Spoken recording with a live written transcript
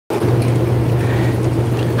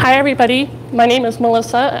Hi everybody, my name is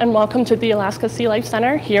Melissa and welcome to the Alaska Sea Life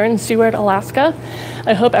Center here in Seward, Alaska.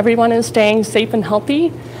 I hope everyone is staying safe and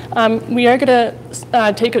healthy. We are going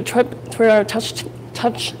to take a trip through our touch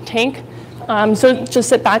tank, so just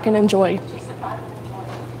sit back and enjoy.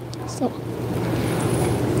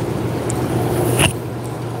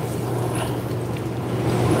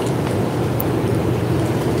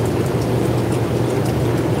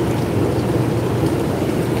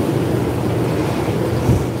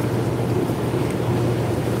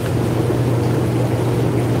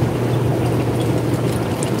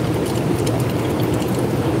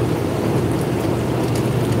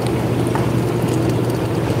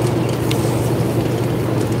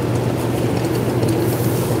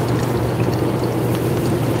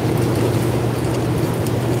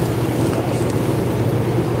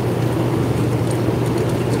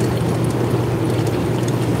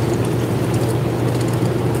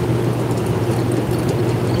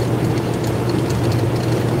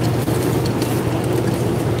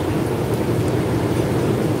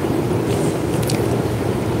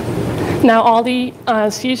 Now, all the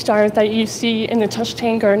sea stars that you see in the touch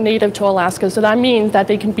tank are native to Alaska, so that means that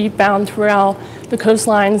they can be found throughout the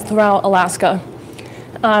coastlines throughout Alaska.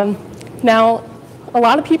 Now, a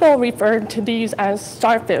lot of people refer to these as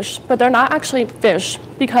starfish, but they're not actually fish,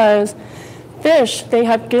 because fish, they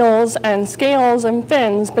have gills and scales and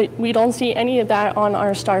fins, but we don't see any of that on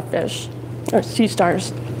our starfish, or sea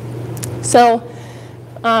stars. So,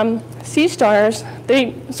 sea stars,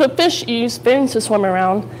 so fish use fins to swim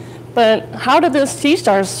around. But how do the sea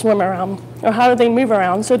stars swim around, or how do they move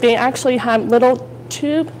around? So they actually have little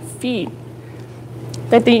tube feet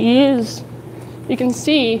that they use. You can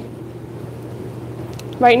see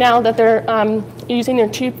right now that they're using their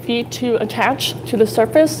tube feet to attach to the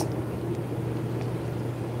surface.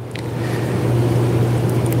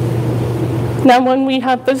 Now, when we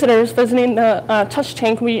have visitors visiting the touch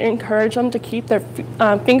tank, we encourage them to keep their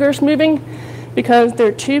fingers moving, because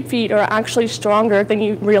their tube feet are actually stronger than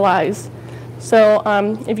you realize. So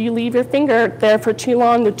if you leave your finger there for too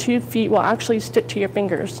long, the tube feet will actually stick to your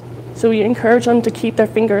fingers. So we encourage them to keep their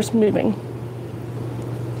fingers moving.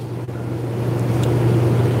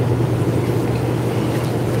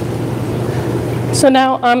 So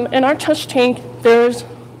now in our touch tank,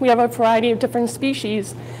 we have a variety of different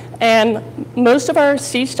species. And most of our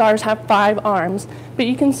sea stars have 5 arms. But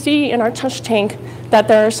you can see in our touch tank that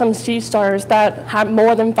there are some sea stars that have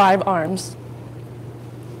more than 5 arms.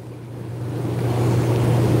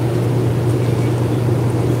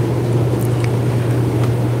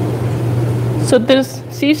 So this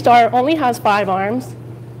sea star only has 5 arms,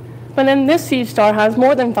 but then this sea star has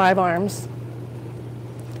more than 5 arms.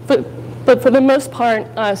 But for the most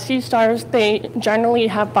part, sea stars, they generally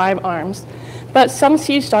have 5 arms. But some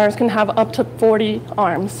sea stars can have up to 40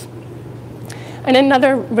 arms. And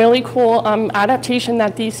another really cool adaptation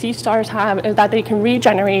that these sea stars have is that they can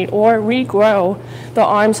regenerate or regrow the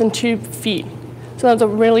arms and tube feet. So that's a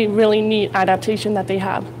really, really neat adaptation that they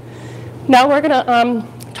have. Now we're going to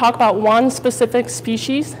talk about one specific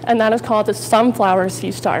species, and that is called the sunflower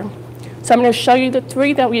sea star. So I'm going to show you the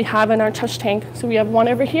 3 that we have in our touch tank. So we have one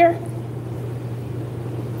over here.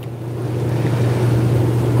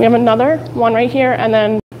 We have another one right here, and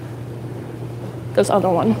then this other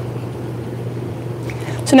one.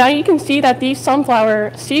 So now you can see that these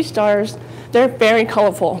sunflower sea stars, they're very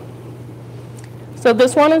colorful. So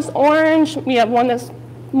this one is orange. We have one that's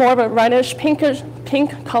more of a reddish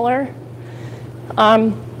pink color.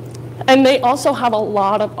 And they also have a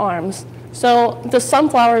lot of arms. So the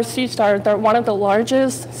sunflower sea stars, they're one of the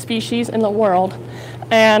largest species in the world.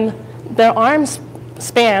 And their arms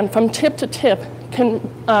span from tip to tip can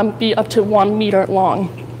be up to 1 meter long.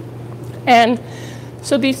 And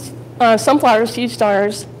so these sunflower sea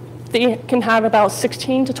stars, they can have about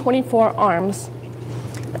 16 to 24 arms.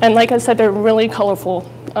 And like I said, they're really colorful.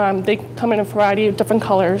 They come in a variety of different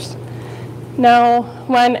colors. Now,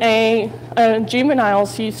 when a juvenile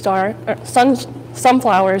sea star,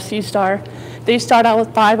 sunflower sea star, they start out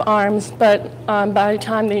with 5 arms, but by the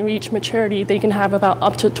time they reach maturity, they can have about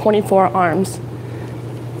up to 24 arms.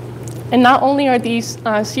 And not only are these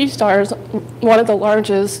sea stars one of the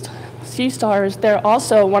largest sea stars, they're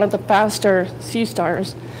also one of the faster sea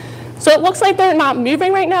stars. So it looks like they're not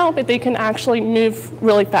moving right now, but they can actually move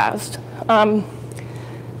really fast.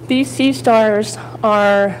 These sea stars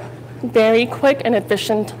are very quick and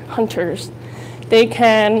efficient hunters. They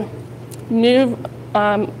can move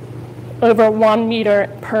over 1 meter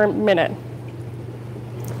per minute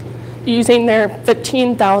using their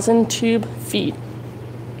 15,000 tube feet.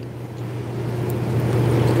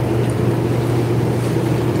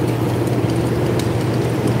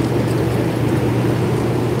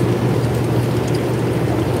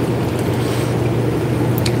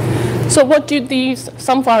 So what do these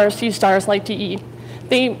sunflower sea stars like to eat?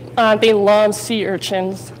 They love sea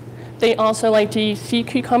urchins. They also like to eat sea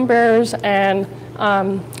cucumbers and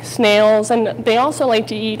snails, and they also like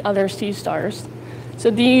to eat other sea stars.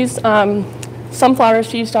 So these sunflower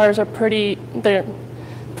sea stars are they're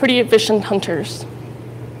pretty efficient hunters.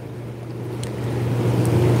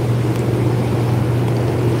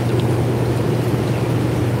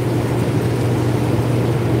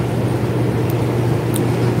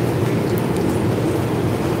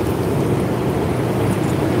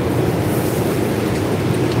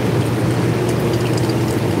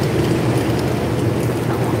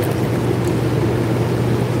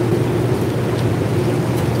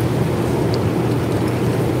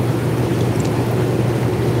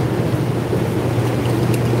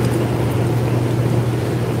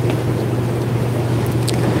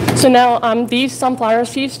 So now these sunflower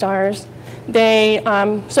sea stars,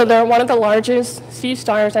 so they're one of the largest sea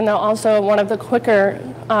stars, and they're also one of the quicker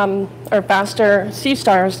or faster sea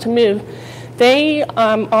stars to move.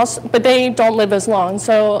 But they don't live as long.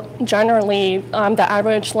 So generally, the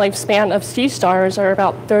average lifespan of sea stars are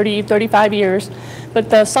about 30, 35 years,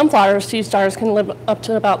 but the sunflower sea stars can live up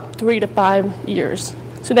to about 3 to 5 years.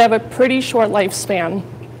 So they have a pretty short lifespan.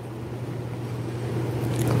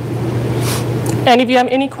 And if you have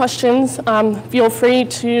any questions, feel free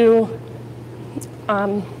to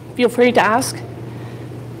ask.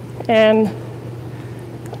 And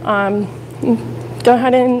go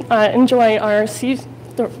ahead and enjoy our sea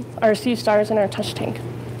stars in our touch tank.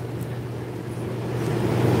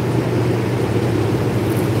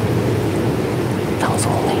 That was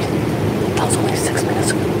only 6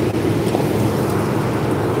 minutes ago.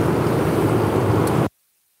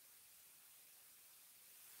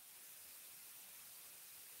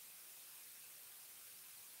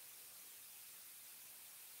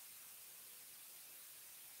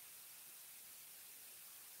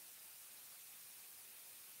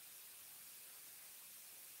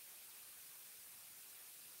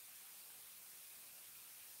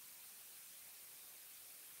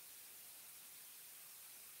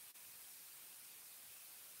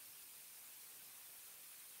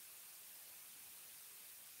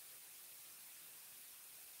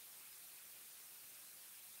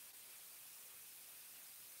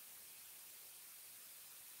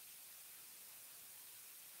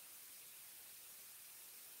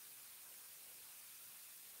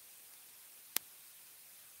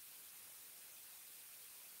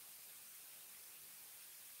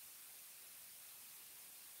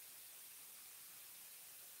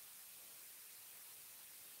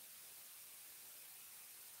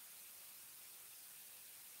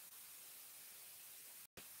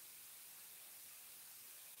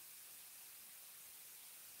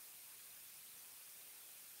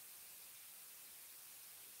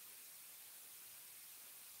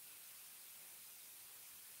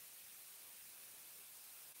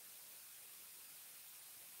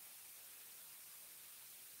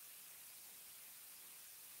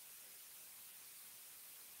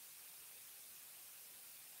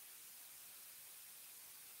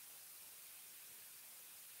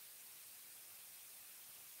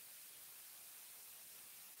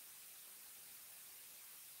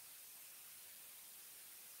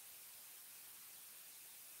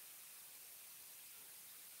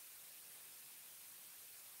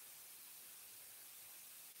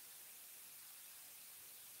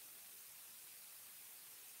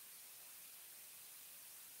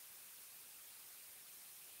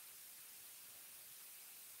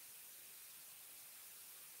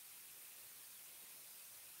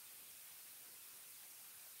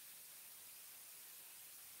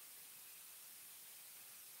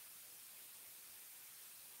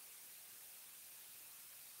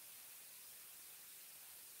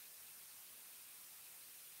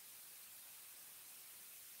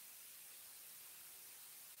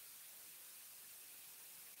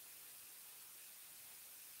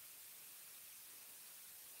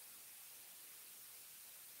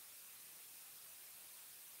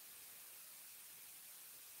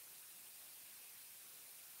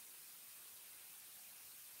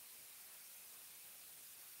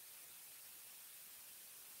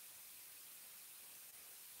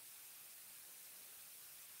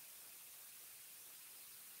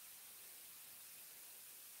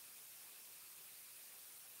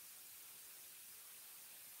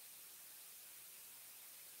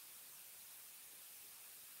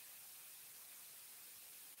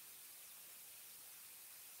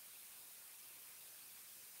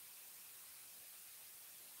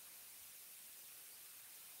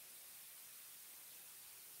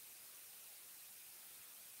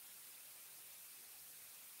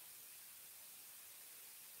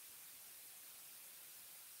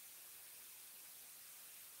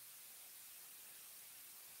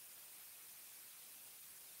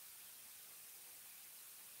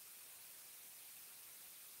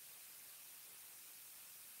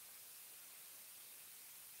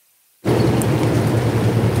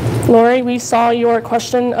 Lori, we saw your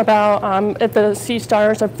question about if the sea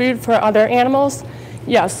stars are food for other animals.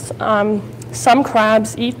 Yes, some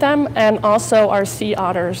crabs eat them, and also our sea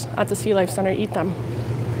otters at the Sea Life Center eat them.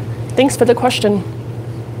 Thanks for the question.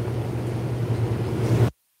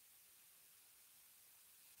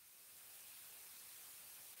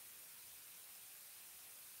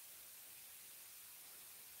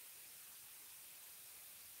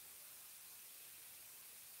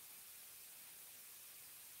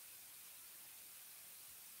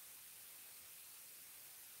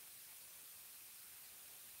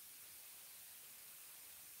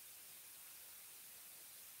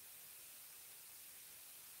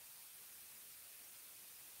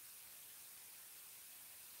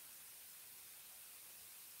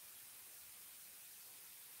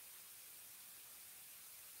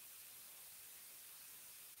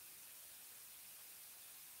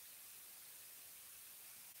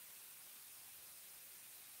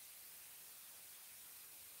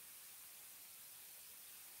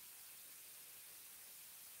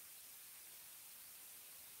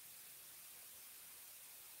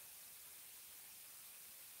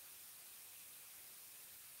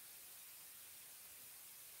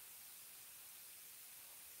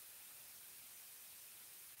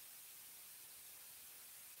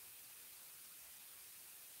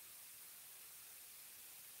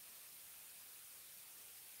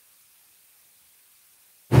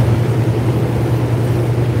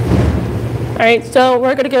 All right, so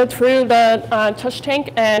we're going to go through the touch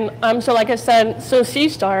tank, and so like I said, so sea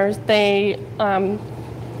stars, they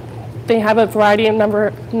have a variety of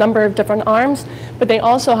number of different arms, but they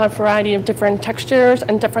also have a variety of different textures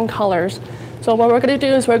and different colors. So what we're going to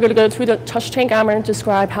do is we're going to go through the touch tank, and I'm going to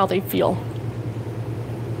describe how they feel.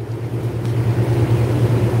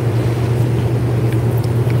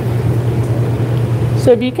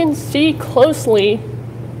 So if you can see closely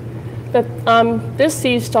that this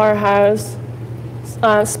sea star has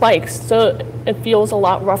spikes, so it feels a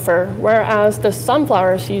lot rougher, whereas the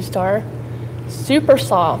sunflower sea star, super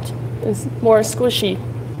soft, is more squishy.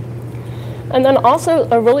 And then also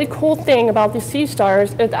a really cool thing about the sea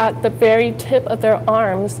stars is at the very tip of their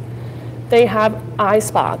arms, they have eye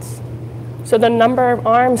spots. So the number of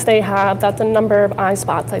arms they have, that's the number of eye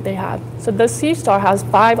spots that they have. So this sea star has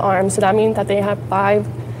 5 arms, so that means that they have 5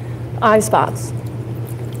 eye spots.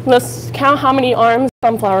 Let's count how many arms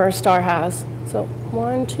sunflower star has. So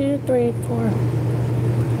 1, 2, 3, 4,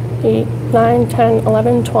 8, 9, 10,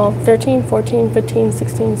 11, 12, 13, 14, 15,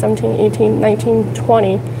 16, 17, 18, 19,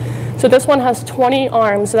 20. So this one has 20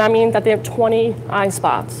 arms, so that means that they have 20 eye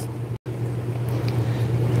spots.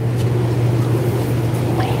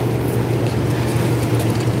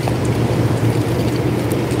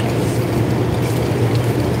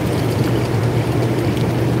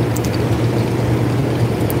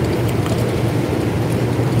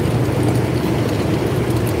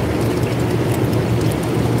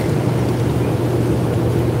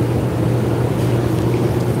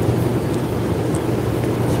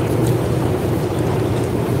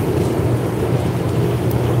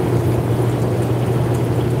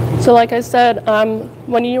 So like I said,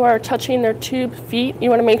 when you are touching their tube feet, you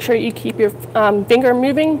want to make sure you keep your finger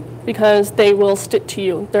moving because they will stick to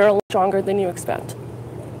you. They're a lot stronger than you expect.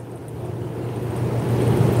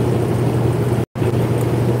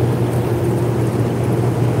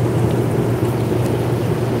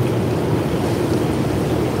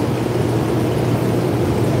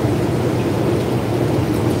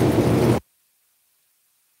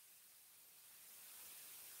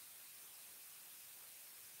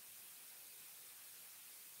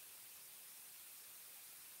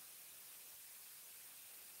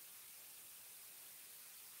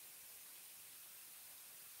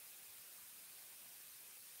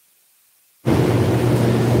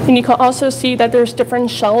 And you can also see that there's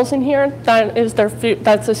different shells in here. That is their food.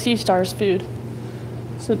 That's the sea star's food.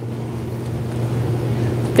 So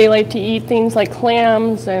they like to eat things like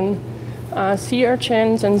clams and sea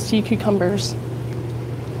urchins and sea cucumbers.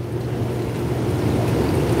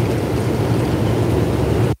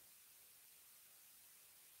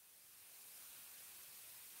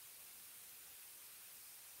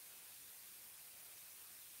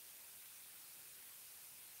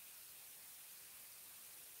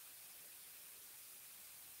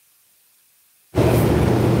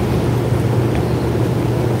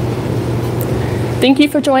 Thank you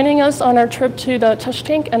for joining us on our trip to the touch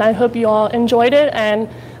tank, and I hope you all enjoyed it, and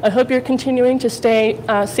I hope you're continuing to stay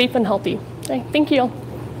safe and healthy. Okay, thank you.